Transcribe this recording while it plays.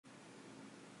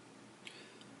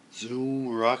Zoom,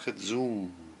 rocket,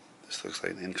 zoom. This looks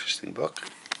like an interesting book.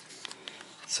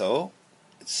 So,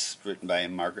 it's written by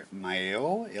Margaret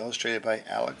Mayo, illustrated by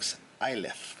Alex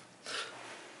Iliff.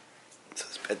 So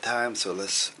it's bedtime, so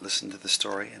let's listen to the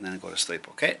story and then go to sleep,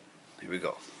 okay? Here we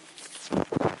go.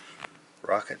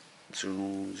 Rocket,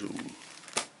 zoom, zoom.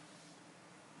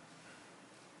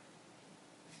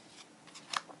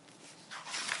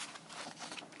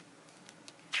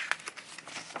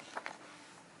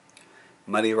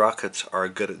 Muddy rockets are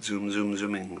good at zoom, zoom,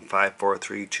 zooming. 5, 4,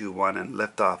 3, 2, 1, and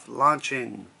liftoff.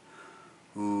 Launching.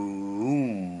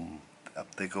 Ooh,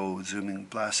 up they go, zooming,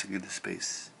 blasting into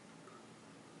space.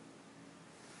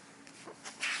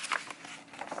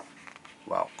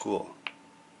 Wow, cool.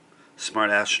 Smart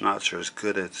astronauts are as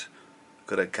good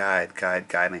at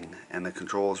guiding, and the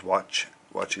controls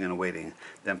watching and waiting.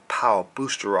 Then pow,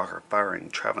 booster rocket firing,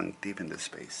 traveling deep into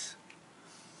space.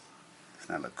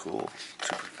 Doesn't that look cool?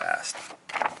 Super fast.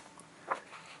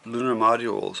 Lunar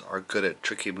modules are good at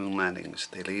tricky moon landings.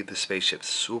 They lead the spaceship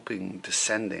swooping,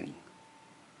 descending.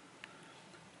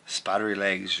 Spidery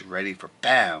legs ready for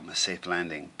BAM! A safe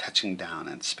landing, touching down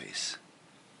in space.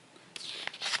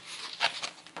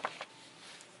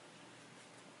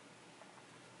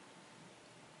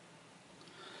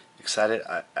 Excited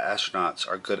astronauts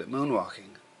are good at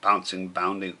moonwalking. Bouncing,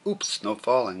 bounding, oops, no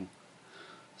falling.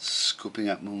 Scooping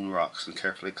up moon rocks and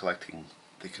carefully collecting.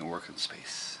 They can work in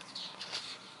space.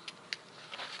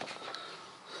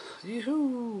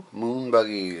 Yoo-hoo! Moon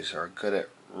buggies are good at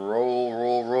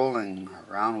rolling,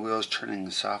 round wheels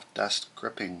turning, soft dust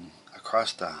gripping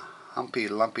across the humpy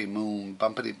lumpy moon,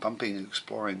 bumpity bumping,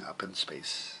 exploring up in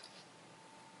space.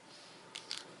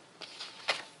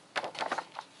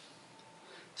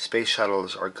 Space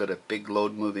shuttles are good at big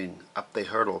load moving, up they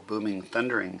hurtle, booming,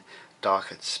 thundering,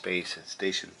 dock at space at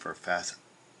station for fast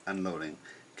unloading,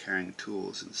 carrying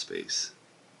tools in space.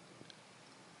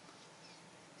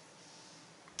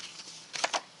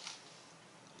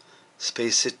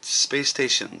 Space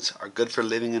stations are good for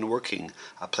living and working,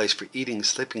 a place for eating,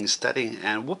 sleeping, studying,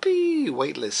 and whoopee,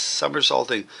 weightless,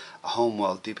 somersaulting, a home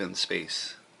while deep in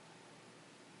space.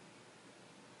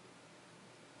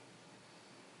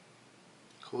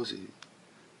 Cozy,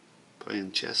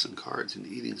 playing chess and cards and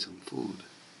eating some food.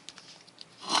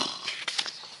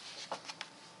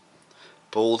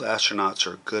 Bold astronauts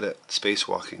are good at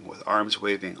spacewalking, with arms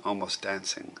waving, almost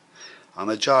dancing. On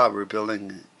the job,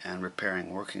 rebuilding and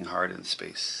repairing, working hard in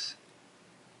space.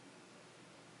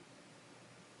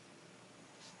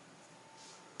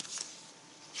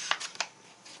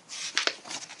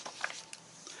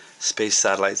 Space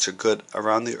satellites are good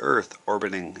around the Earth,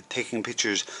 orbiting, taking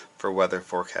pictures for weather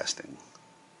forecasting.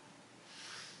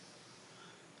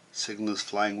 Signals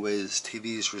flying ways,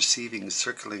 TVs receiving,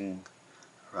 circling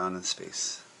around in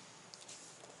space.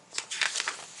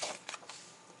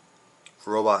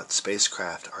 Robot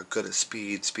spacecraft are good at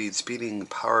speeding,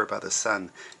 powered by the sun.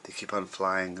 They keep on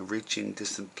flying, reaching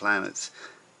distant planets,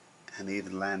 and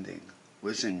even landing,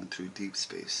 whizzing through deep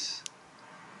space.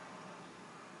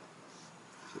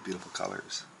 The beautiful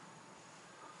colors.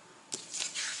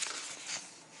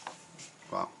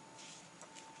 Wow.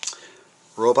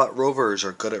 Robot rovers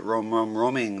are good at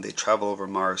roaming. They travel over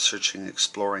Mars, searching,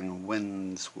 exploring,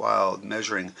 winds, wild,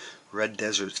 measuring, red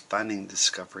deserts, finding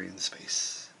discovery in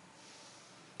space.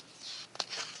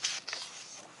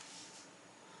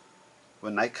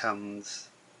 When night comes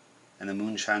and the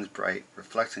moon shines bright,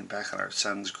 reflecting back on our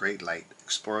sun's great light,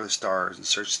 explore the stars and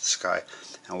search the sky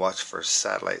and watch for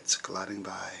satellites gliding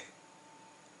by.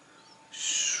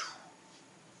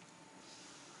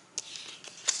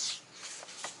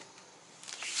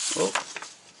 Oh,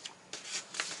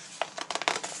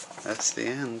 that's the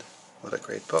end. What a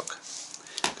great book.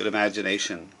 Good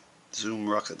imagination. Zoom,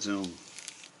 rocket, zoom.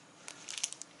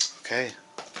 Okay.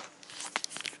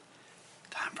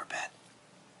 Time for bed.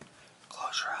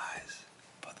 Close your eyes.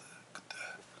 Put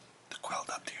the quilt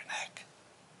up to your neck.